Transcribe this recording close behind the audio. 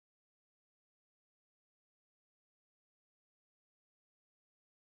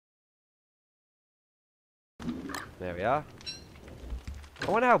There we are.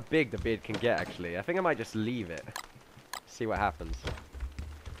 I wonder how big the beard can get, actually. I think I might just leave it. See what happens.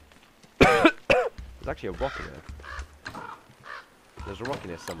 There's actually a rock in there. There's a rock in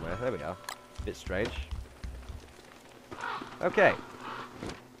here somewhere. There we are. Bit strange. Okay.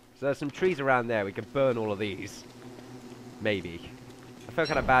 So there's some trees around there. We could burn all of these. Maybe. I felt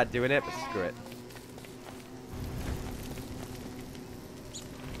kind of bad doing it, but screw it.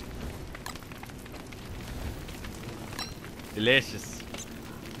 Delicious.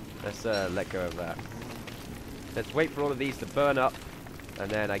 Let's let go of that. Let's wait for all of these to burn up. And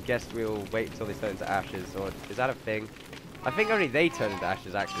then I guess we'll wait until they turn into ashes. Or is that a thing? I think only they turn into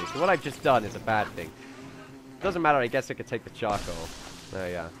ashes, actually. So what I've just done is a bad thing. Doesn't matter, I guess I could take the charcoal. There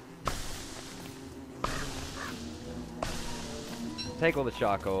we are. Take all the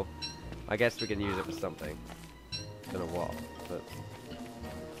charcoal. I guess we can use it for something. Don't know what, but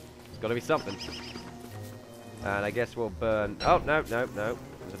it's got to be something. And I guess we'll burn... Oh, no, no, no.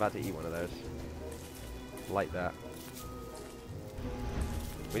 I was about to eat one of those. Like that.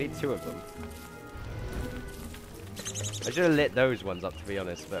 We need 2 of them. I should have lit those ones up, to be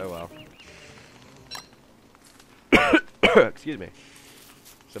honest, but oh well. Excuse me.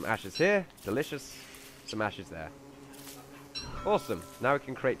 Some ashes here. Delicious. Some ashes there. Awesome. Now we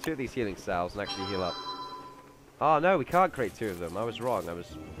can create 2 of these healing cells and actually heal up. Oh, no, we can't create 2 of them. I was wrong. I was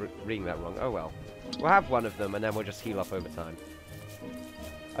reading that wrong. Oh, well. We'll have 1 of them, and then we'll just heal up over time.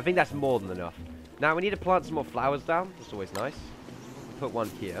 I think that's more than enough. Now, we need to plant some more flowers down. That's always nice. Put 1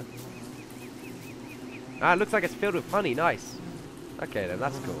 here. Ah, it looks like it's filled with honey. Nice. Okay, then.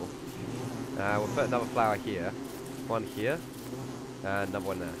 That's cool. We'll put another flower here. 1 here. And another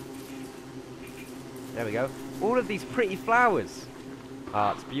 1 there. There we go. All of these pretty flowers.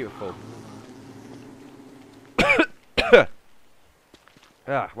 Ah, it's beautiful.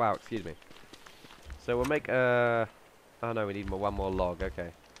 Ah, wow, excuse me. So we'll make oh no, we need 1 more log,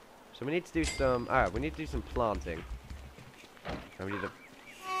 okay. So we need to do some, we need to do some planting. And we need to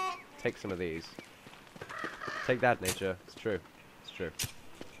take some of these. Take that, nature. It's true. It's true.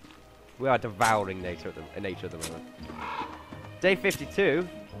 We are devouring nature at the moment. Day 52.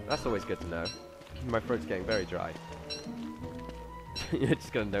 That's always good to know. My throat's getting very dry. You're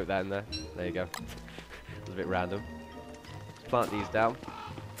just going to note that in there. There you go. It was a bit random. Plant these down.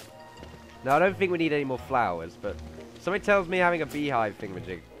 Now, I don't think we need any more flowers, but somebody tells me having a beehive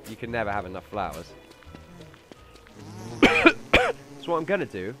thingamajig, you can never have enough flowers. So what I'm going to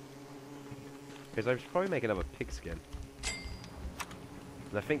do is I should probably make another pigskin.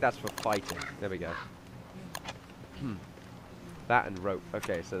 And I think that's for fighting. There we go. That and rope.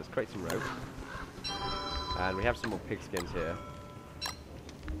 Okay, so let's create some rope. And we have some more pigskins here.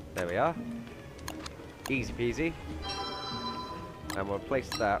 There we are. Easy peasy. And we'll place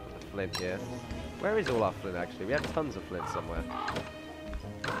that with the flint here. Where is all our flint, actually? We have tons of flint somewhere.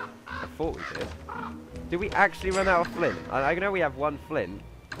 I thought we did. Did we actually run out of flint? I know we have 1 flint.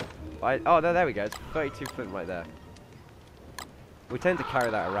 Oh, no, there we go. It's 32 flint right there. We tend to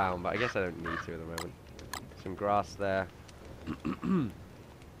carry that around, but I guess I don't need to at the moment. Some grass there. And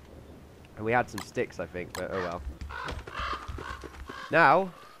we had some sticks, I think, but oh well.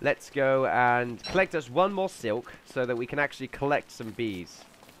 Now, let's go and collect us 1 more silk so that we can actually collect some bees.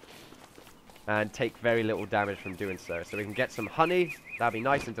 And take very little damage from doing so. So we can get some honey. That'd be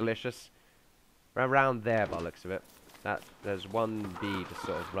nice and delicious. Around there, by the looks of it. There's 1 bee just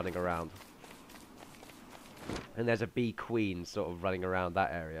sort of running around. And there's a bee queen sort of running around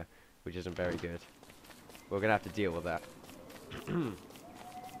that area, which isn't very good. We're going to have to deal with that. I'm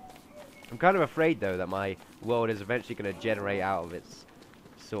kind of afraid, though, that my world is eventually going to generate out of its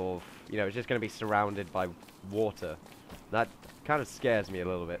sort of... You know, it's just going to be surrounded by water. That kind of scares me a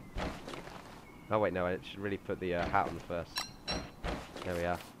little bit. Oh, wait, no, I should really put the hat on first. There we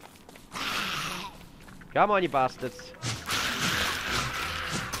are. Come on, you bastards.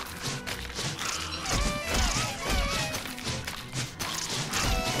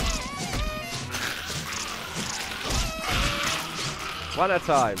 One at a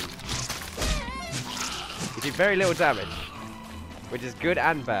time. We do very little damage, which is good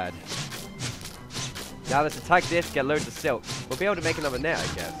and bad. Now let's attack this, get loads of silk. We'll be able to make another net,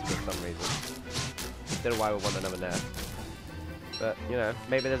 I guess, for some reason. Don't know why we want another net. But, you know,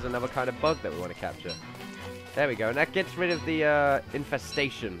 maybe there's another kind of bug that we want to capture. There we go, and that gets rid of the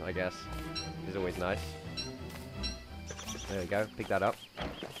infestation, I guess. Which is always nice. There we go, pick that up.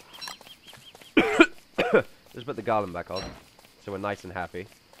 Just put the garland back on. So we're nice and happy.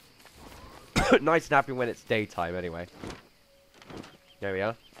 Nice and happy when it's daytime, anyway. There we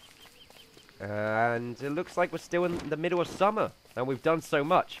are. And it looks like we're still in the middle of summer. And we've done so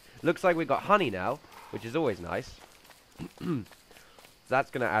much. Looks like we've got honey now, which is always nice. So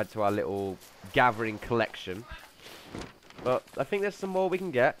that's going to add to our little gathering collection. But I think there's some more we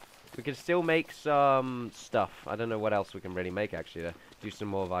can get. We can still make some stuff. I don't know what else we can really make, actually, to do some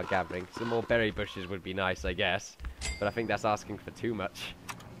more of our gathering. Some more berry bushes would be nice, I guess. But I think that's asking for too much.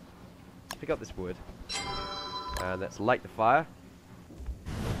 Let's pick up this wood. And let's light the fire.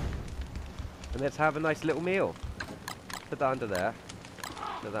 And let's have a nice little meal. Put that under there.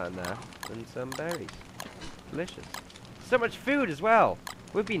 Put that in there. And some berries. Delicious. So much food as well.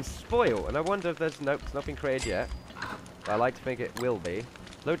 We've been spoiled. And I wonder if there's... Nope, it's not been created yet. But I like to think it will be.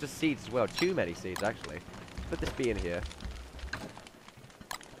 Loads of seeds as well. Too many seeds, actually. Let's put this bee in here.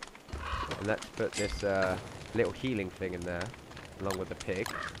 And let's put this little healing thing in there. Along with the pig.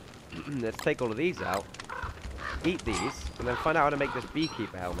 Let's take all of these out. Eat these. And then find out how to make this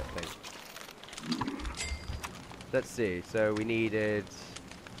beekeeper helmet thing. Let's see. So we needed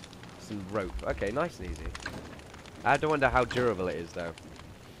some rope. Okay, nice and easy. I have to wonder how durable it is, though.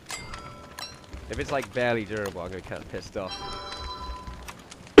 If it's like barely durable, I'm going to be kind of pissed off.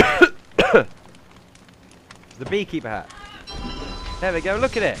 It's the beekeeper hat. There we go,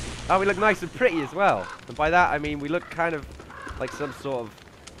 look at it. Oh, we look nice and pretty as well. And by that, I mean we look kind of like some sort of...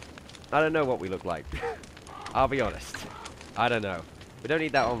 I don't know what we look like. I'll be honest. I don't know. We don't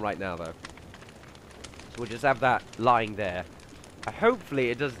need that on right now, though. So we'll just have that lying there. Hopefully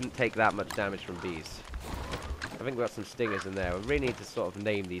it doesn't take that much damage from bees. I think we've got some stingers in there. We really need to sort of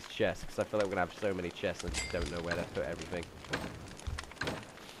name these chests, because I feel like we're going to have so many chests and just don't know where to put everything.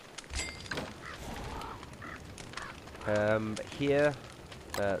 Here,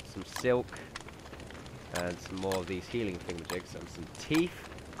 some silk, and some more of these healing thingamajigs, and some teeth.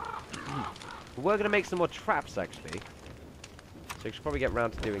 We're going to make some more traps, actually. So we should probably get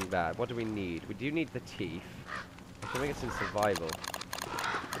round to doing that. What do we need? We do need the teeth. I think it's in survival.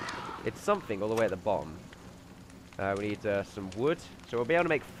 It's something all the way at the bottom. We need some wood. So we'll be able to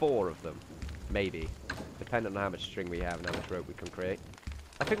make 4 of them. Maybe. Depending on how much string we have and how much rope we can create.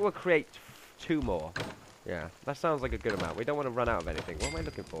 I think we'll create 2 more. Yeah, that sounds like a good amount. We don't want to run out of anything. What am I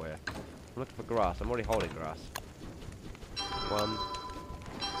looking for here? I'm looking for grass. I'm already holding grass. 1,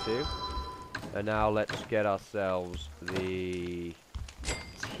 2. And now let's get ourselves the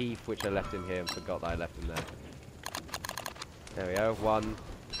teeth, which I left in here and forgot that I left in there. There we go. 1,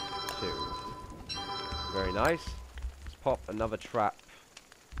 2. Very nice. Let's pop another trap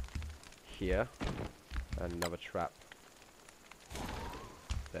here. And another trap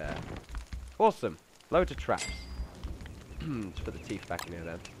there. Awesome. Loads of traps. Let's put the teeth back in here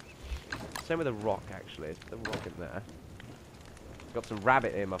then. Same with the rock, actually. Let's put the rock in there. Got some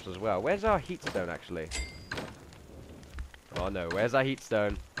rabbit earmuffs as well. Where's our heat stone, actually? Oh no, where's our heat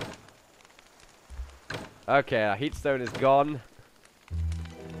stone? Okay, our heat stone is gone.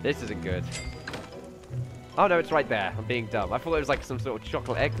 This isn't good. Oh no, it's right there. I'm being dumb. I thought it was like some sort of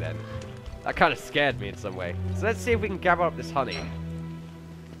chocolate egg then. That kind of scared me in some way. So let's see if we can gather up this honey.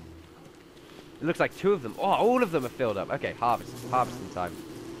 It looks like 2 of them. Oh, all of them are filled up. Okay, harvesting time.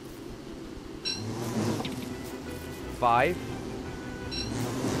 5.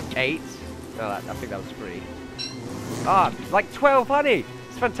 8. Oh, I think that was 3. Ah, like 12 honey.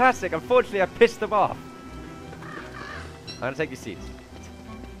 It's fantastic. Unfortunately, I pissed them off. I'm going to take these seeds.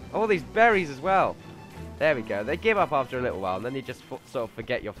 All these berries as well. There we go. They give up after a little while, and then you just sort of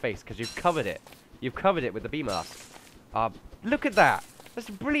forget your face because you've covered it. You've covered it with the bee mask. Look at that. That's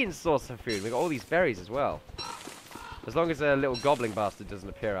a brilliant source of food. We've got all these berries as well. As long as a little goblin bastard doesn't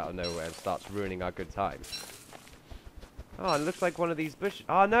appear out of nowhere and starts ruining our good time. Oh, it looks like one of these bushes.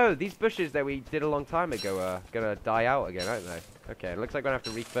 Oh no, these bushes that we did a long time ago are gonna die out again, aren't they? Okay, it looks like we're gonna have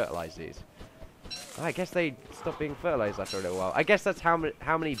to re-fertilize these. Oh, I guess they stop being fertilized after a little while. I guess that's how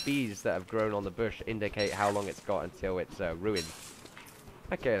many bees that have grown on the bush indicate how long it's got until it's ruined.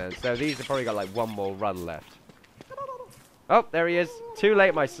 Okay then, so these have probably got like 1 more run left. Oh, there he is. Too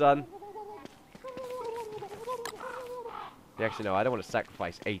late, my son. Actually, no, I don't want to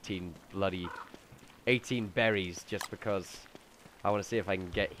sacrifice 18 berries just because I want to see if I can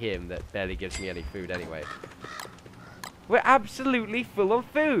get him that barely gives me any food anyway. We're absolutely full of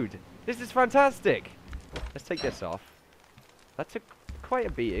food. This is fantastic. Let's take this off. That took quite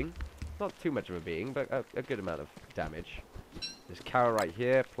a beating. Not too much of a beating, but a good amount of damage. There's carrot right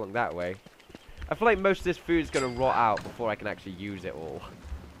here. Plunk that away. I feel like most of this food is going to rot out before I can actually use it all.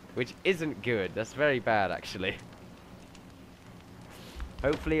 Which isn't good. That's very bad, actually.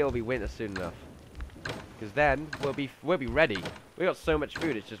 Hopefully it'll be winter soon enough. Because then we'll be ready. We got so much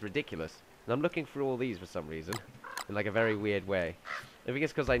food, it's just ridiculous. And I'm looking through all these for some reason. In like a very weird way. I think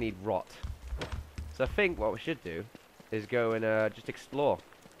it's because I need rot. So I think what we should do is go and just explore.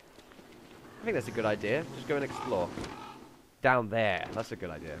 I think that's a good idea. Just go and explore. down there. That's a good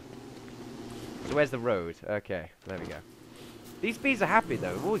idea. So where's the road? Okay, there we go. These bees are happy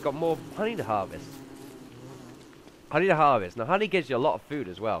though. Oh, we've got more honey to harvest. Honey to harvest. Now, honey gives you a lot of food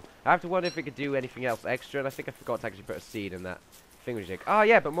as well. I have to wonder if it could do anything else extra, and I think I forgot to actually put a seed in that thingamajig. Oh,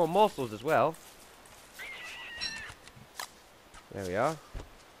 yeah, but more morsels as well. There we are.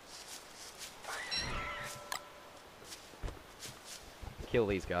 Kill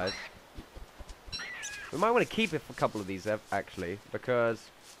these guys. We might want to keep it for a couple of these, actually, because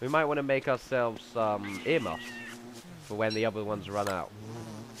we might want to make ourselves some earmuffs for when the other ones run out.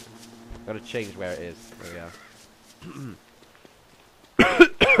 Got to change where it is. There we go.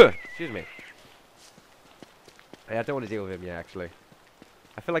 Excuse me. Hey, I don't want to deal with him yet, actually.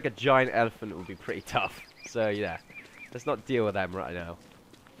 I feel like a giant elephant would be pretty tough. So, yeah. Let's not deal with them right now.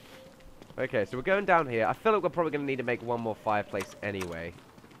 Okay, so we're going down here. I feel like we're probably going to need to make one more fireplace anyway.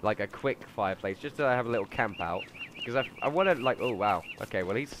 Like a quick fireplace, just to have a little camp out. Because I want to, like, oh, wow. Okay,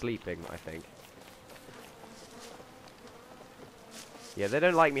 well, he's sleeping, I think. Yeah, they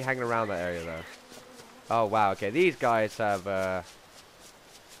don't like me hanging around that area, though. Oh, wow, okay. These guys have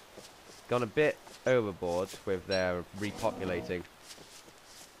gone a bit overboard with their repopulating.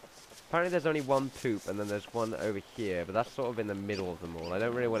 Apparently there's only one poop, and then there's one over here, but that's sort of in the middle of them all. I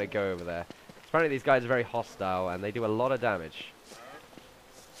don't really want to go over there. Apparently these guys are very hostile, and they do a lot of damage.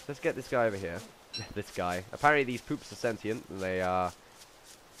 Let's get this guy over here. This guy. Apparently these poops are sentient, and they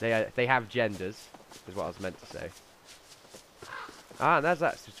have genders, is what I was meant to say. Ah, and there's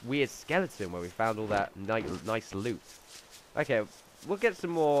that weird skeleton where we found all that nice loot. Okay, we'll get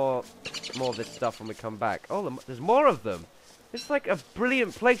some more of this stuff when we come back. Oh, there's more of them. It's like a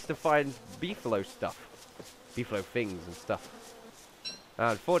brilliant place to find beefalo stuff. Beefalo things and stuff.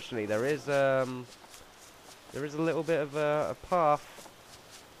 Unfortunately, there is a little bit of a path,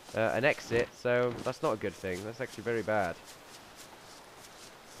 an exit, so that's not a good thing. That's actually very bad.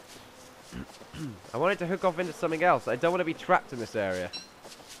 I wanted to hook off into something else. I don't want to be trapped in this area.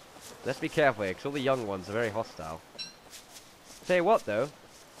 Let's be careful here, because all the young ones are very hostile. Tell you what, though.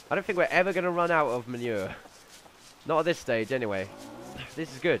 I don't think we're ever going to run out of manure. Not at this stage, anyway.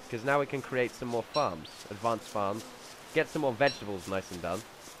 This is good, because now we can create some more farms. Advanced farms. Get some more vegetables nice and done.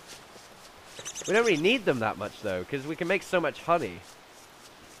 We don't really need them that much, though, because we can make so much honey.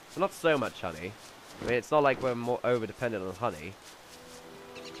 Well, not so much honey. I mean, it's not like we're more over-dependent on honey.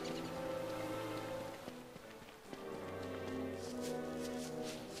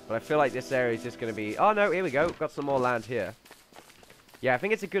 But I feel like this area is just going to be... Oh, no, here we go. Got some more land here. Yeah, I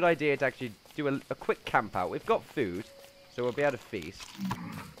think it's a good idea to actually do a quick camp out. We've got food, so we'll be able to feast.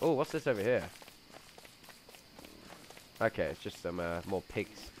 Oh, what's this over here? Okay, it's just some more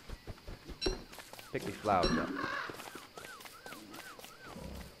pigs. Pick these flowers up.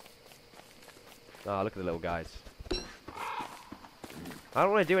 Oh, look at the little guys. I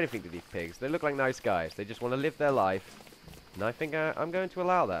don't want to do anything to these pigs. They look like nice guys. They just want to live their life. And I think I'm going to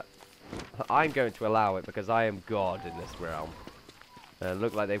allow that. I'm going to allow it because I am God in this realm. And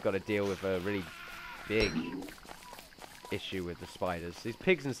look like they've got to deal with a really big issue with the spiders. These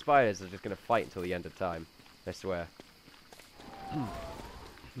pigs and spiders are just going to fight until the end of time. I swear. So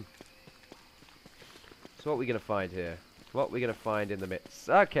what are we going to find here? What are we going to find in the midst?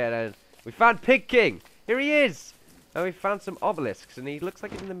 Okay then. We found Pig King! Here he is! And we found some obelisks and he looks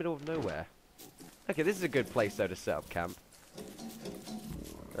like he's in the middle of nowhere. Okay, this is a good place though to set up camp.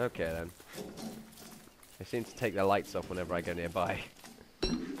 Okay then. They seem to take their lights off whenever I go nearby.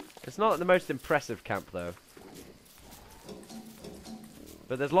 It's not the most impressive camp though.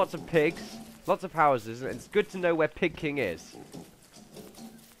 But there's lots of pigs, lots of houses, and it's good to know where Pig King is.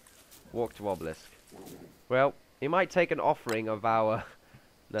 Walk to obelisk. Well, he might take an offering of our...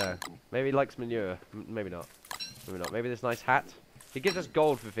 No, maybe he likes manure. Maybe not. Maybe not. Maybe this nice hat. He gives us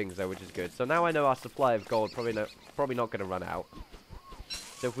gold for things though, which is good. So now I know our supply of gold probably not going to run out.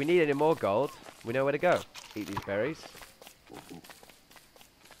 So if we need any more gold, we know where to go. Eat these berries.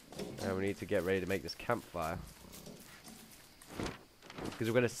 And we need to get ready to make this campfire. Because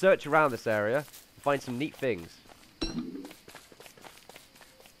we're going to search around this area and find some neat things.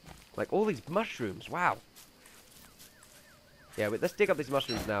 Like all these mushrooms. Wow. Yeah, let's dig up these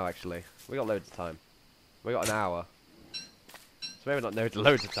mushrooms now, actually. We got loads of time. We got an hour. So maybe not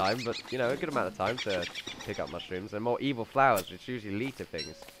loads of time, but, you know, a good amount of time to pick up mushrooms. And more evil flowers, which usually lead to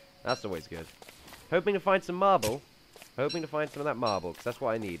things. That's always good. Hoping to find some marble. Hoping to find some of that marble, because that's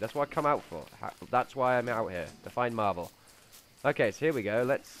what I need. That's what I come out for. That's why I'm out here, to find marble. Okay, so here we go.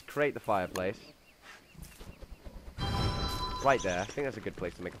 Let's create the fireplace. Right there. I think that's a good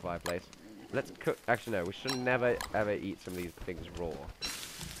place to make a fireplace. Let's cook. Actually, no. We should never, ever eat some of these things raw.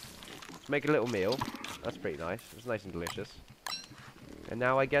 Let's make a little meal. That's pretty nice. It's nice and delicious. And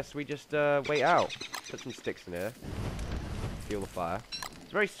now I guess we just wait out. Put some sticks in here. Fuel the fire. It's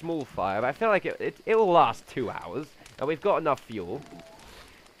a very small fire, but I feel like it will last 2 hours. And we've got enough fuel.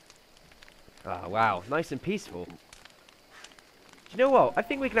 Ah, wow. Nice and peaceful. Do you know what? I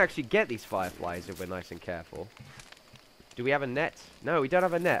think we can actually get these fireflies if we're nice and careful. Do we have a net? No, we don't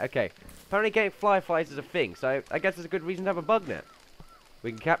have a net. Okay. Apparently getting fireflies is a thing, so I guess it's a good reason to have a bug net.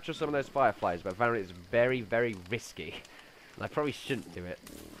 We can capture some of those fireflies, but apparently it's very, very risky. And I probably shouldn't do it.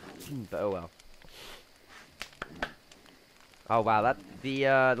 But oh well. Oh wow,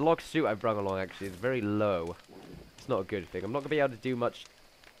 the log suit I brung along actually is very low. It's not a good thing. I'm not going to be able to do much,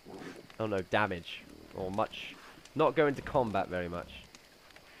 I don't know, damage. Or much, not go into combat very much.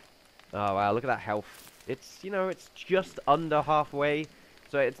 Oh wow, look at that health. It's, you know, it's just under halfway.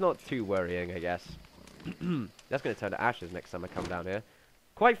 So it's not too worrying, I guess. That's going to turn to ashes next time I come down here.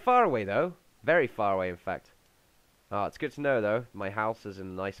 Quite far away, though. Very far away, in fact. Oh, it's good to know, though. My house is in a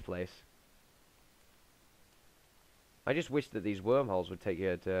nice place. I just wish that these wormholes would take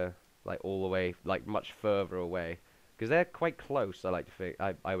you to, like, all the way, like, much further away. Because they're quite close, I like to think.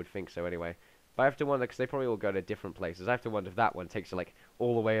 I would think so, anyway. But I have to wonder, because they probably all go to different places. I have to wonder if that one takes you, like,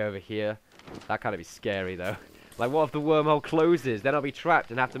 all the way over here. That kind of be scary, though. Like, what if the wormhole closes? Then I'll be trapped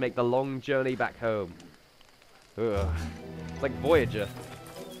and have to make the long journey back home. Ugh. It's like Voyager.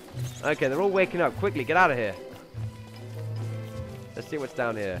 Okay, they're all waking up. Quickly, get out of here. Let's see what's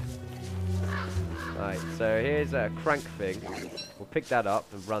down here. Alright, so here's a crank thing. We'll pick that up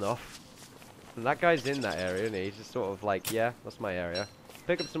and run off. And that guy's in that area, and he's just sort of like, yeah, that's my area.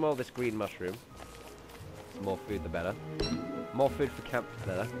 Pick up some more of this green mushroom. The more food, the better. More food for camp, the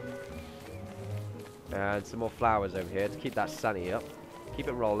better. And some more flowers over here to keep that sanity up. Keep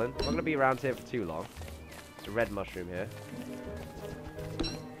it rolling. I'm not going to be around here for too long. There's a red mushroom here.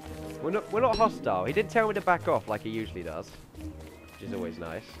 We're not hostile. He did tell me to back off like he usually does. Which is always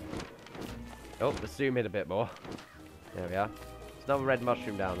nice. Oh, let's zoom in a bit more. There we are. There's another red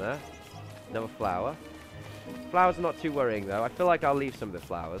mushroom down there. Another flower. Flowers are not too worrying though. I feel like I'll leave some of the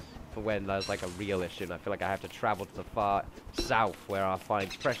flowers for when there's like a real issue. And I feel like I have to travel to the far south where I'll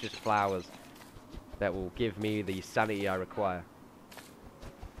find precious flowers that will give me the sanity I require.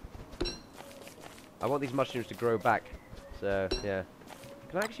 I want these mushrooms to grow back. So, yeah.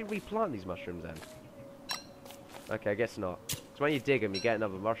 Can I actually replant these mushrooms then? Okay, I guess not. So when you dig them, you get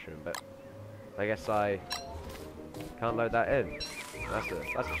another mushroom, but I guess I can't load that in.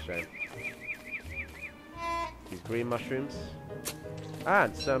 That's a shame. These green mushrooms.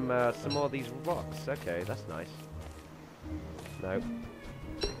 And some more of these rocks. Okay, that's nice. Nope.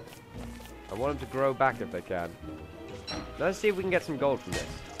 I want them to grow back if they can. Let's see if we can get some gold from this.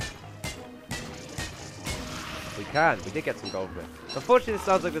 We can. We did get some gold from it. Unfortunately, it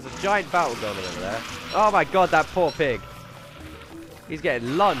sounds like there's a giant battle going on over there. Oh my god, that poor pig. He's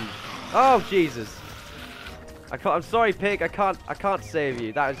getting lunged. Oh, Jesus. I'm sorry, pig. I can't save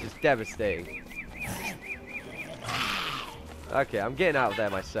you. That is just devastating. Okay, I'm getting out of there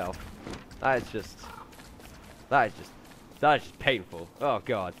myself. That is just painful. Oh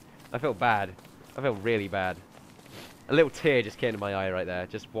god. I feel bad. I feel really bad. A little tear just came to my eye right there,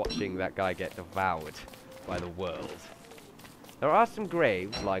 just watching that guy get devoured by the world. There are some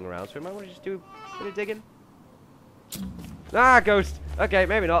graves lying around, so we might want to just do a bit of digging. Ah, ghost! Okay,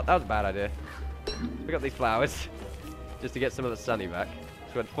 maybe not. That was a bad idea. Pick up these flowers, just to get some of the sunny back.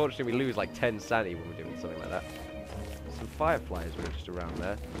 So unfortunately we lose like 10 sanity when we're doing something like that. Some fireflies were just around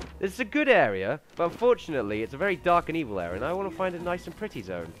there. It's a good area, but unfortunately it's a very dark and evil area, and I want to find a nice and pretty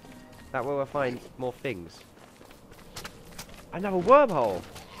zone. That way we'll find more things. Another wormhole!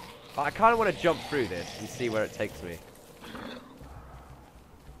 I kind of want to jump through this and see where it takes me.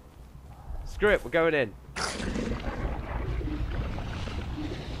 Screw it, we're going in.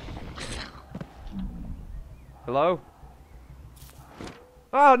 Hello?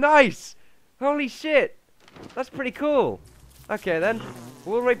 Oh, nice! Holy shit! That's pretty cool. Okay then,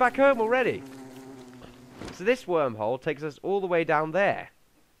 we're all the way back home already. So this wormhole takes us all the way down there.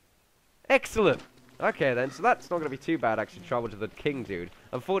 Excellent! Okay then, so that's not going to be too bad actually, travel to the king dude.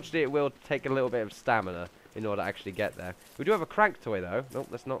 Unfortunately it will take a little bit of stamina in order to actually get there. We do have a crank toy though. Nope,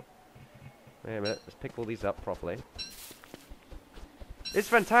 let's not. Wait a minute, let's pick all these up properly. It's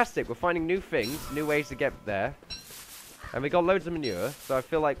fantastic, we're finding new things, new ways to get there. And we got loads of manure, so I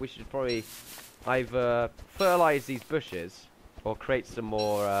feel like we should probably either fertilize these bushes or create some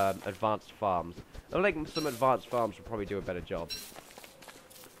more advanced farms. I think some advanced farms will probably do a better job.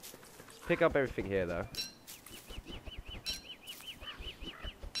 Pick up everything here though.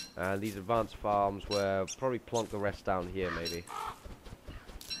 And these advanced farms will probably plonk the rest down here maybe.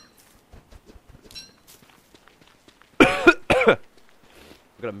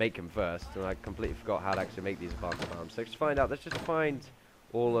 We've got to make them first, and I completely forgot how to actually make these advanced farms. So let's find out. Let's just find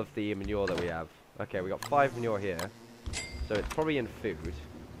all of the manure that we have. Okay, we got 5 manure here. So it's probably in food.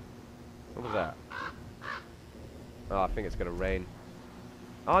 What was that? Oh, I think it's going to rain.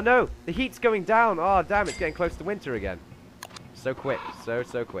 Oh no! The heat's going down! Oh damn, it's getting close to winter again. So quick. So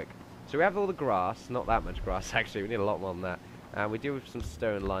quick. So we have all the grass. Not that much grass, actually. We need a lot more than that. And we do have some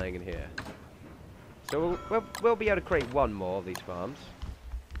stone lying in here. So we'll be able to create one more of these farms.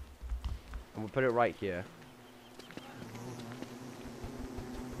 And we'll put it right here.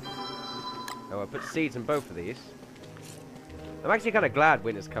 And we'll put seeds in both of these. I'm actually kind of glad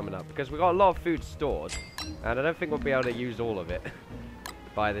winter's coming up, because we've got a lot of food stored. And I don't think we'll be able to use all of it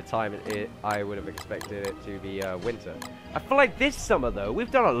by the time I would have expected it to be winter. I feel like this summer, though,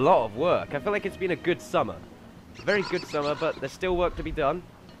 we've done a lot of work. I feel like it's been a good summer. A very good summer, but there's still work to be done.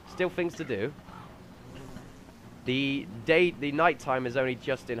 Still things to do. The nighttime is only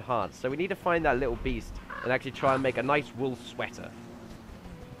just enhanced, so we need to find that little beast and actually try and make a nice wool sweater.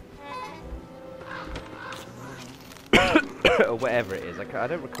 Or whatever it is. I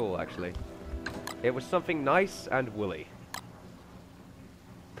don't recall, actually. It was something nice and woolly.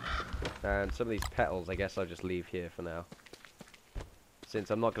 And some of these petals, I guess I'll just leave here for now, since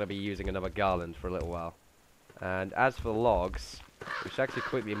I'm not going to be using another garland for a little while. And as for the logs, we should actually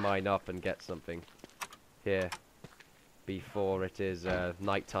quickly mine up and get something here before it is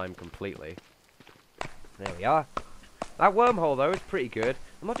nighttime completely. There we are. That wormhole, though, is pretty good.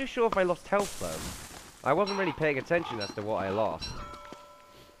 I'm not too sure if I lost health, though. I wasn't really paying attention as to what I lost.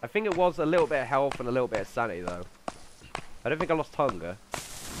 I think it was a little bit of health and a little bit of sanity, though. I don't think I lost hunger.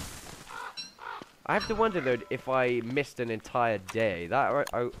 I have to wonder, though, if I missed an entire day. That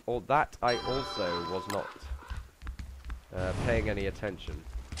I also was not paying any attention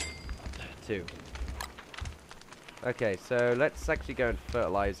to. Okay, so let's actually go and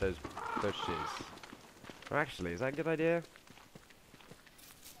fertilize those bushes. Or actually, is that a good idea?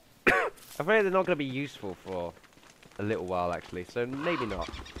 I feel like they're not going to be useful for a little while, actually, so maybe not.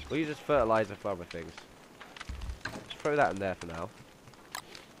 We'll use this fertilizer for other things. Just throw that in there for now.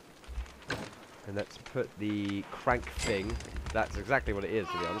 And let's put the crank thing. That's exactly what it is,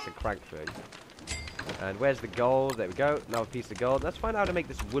 to be honest, a crank thing. And where's the gold? There we go. Another piece of gold. Let's find out how to make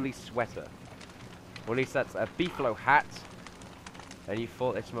this woolly sweater. Or at least that's a beefalo hat. And you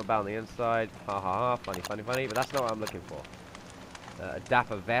thought it's about on the inside. Ha ha ha. Funny, funny, funny. But that's not what I'm looking for. A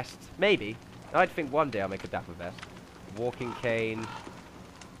dapper vest. Maybe. I'd think one day I'll make a dapper vest. Walking cane.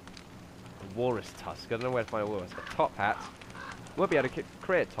 Walrus tusk. I don't know where to find a walrus. A top hat. We'll be able to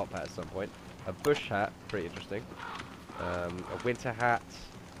create a top hat at some point. A bush hat. Pretty interesting. A winter hat.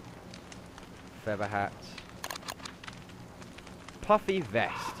 Feather hat. Puffy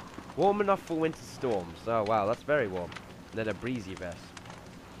vest. Warm enough for winter storms. Oh wow, that's very warm. And then a breezy vest.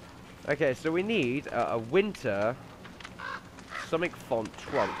 Okay, so we need a winter stomach font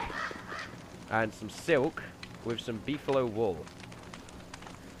trunk. And some silk with some beefalo wool.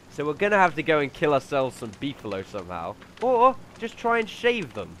 So we're gonna have to go and kill ourselves some beefalo somehow. Or just try and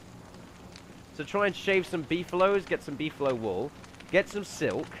shave them. So try and shave some beefalos, get some beefalo wool, get some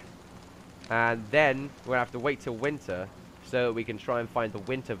silk. And then we'll have to wait till winter so that we can try and find the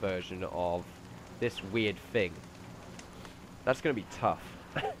winter version of this weird thing. That's going to be tough.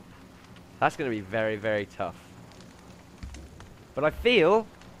 That's going to be very, very tough. But I feel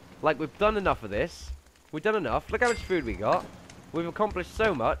like we've done enough of this. We've done enough. Look how much food we got. We've accomplished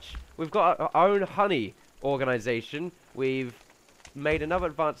so much. We've got our own honey organization. We've made another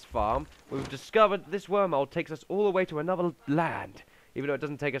advanced farm. We've discovered this wormhole takes us all the way to another land. Even though it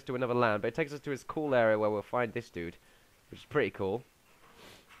doesn't take us to another land, but it takes us to this cool area where we'll find this dude, which is pretty cool.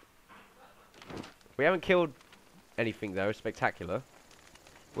 We haven't killed anything, though, spectacular.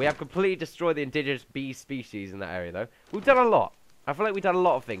 We have completely destroyed the indigenous bee species in that area, though. We've done a lot. I feel like we've done a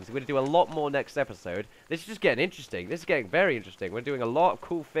lot of things. We're going to do a lot more next episode. This is just getting interesting. This is getting very interesting. We're doing a lot of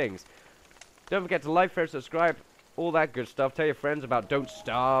cool things. Don't forget to like, share, subscribe, all that good stuff. Tell your friends about Don't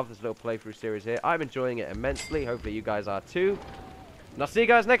Starve, this little playthrough series here. I'm enjoying it immensely. Hopefully you guys are too. And I'll see you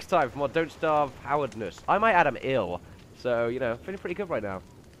guys next time for more Don't Starve Howardness. I might add him ill. So, you know, feeling pretty good right now.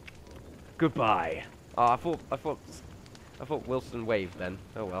 Goodbye. Oh, I thought Wilson waved then.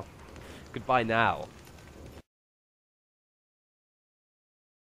 Oh well. Goodbye now.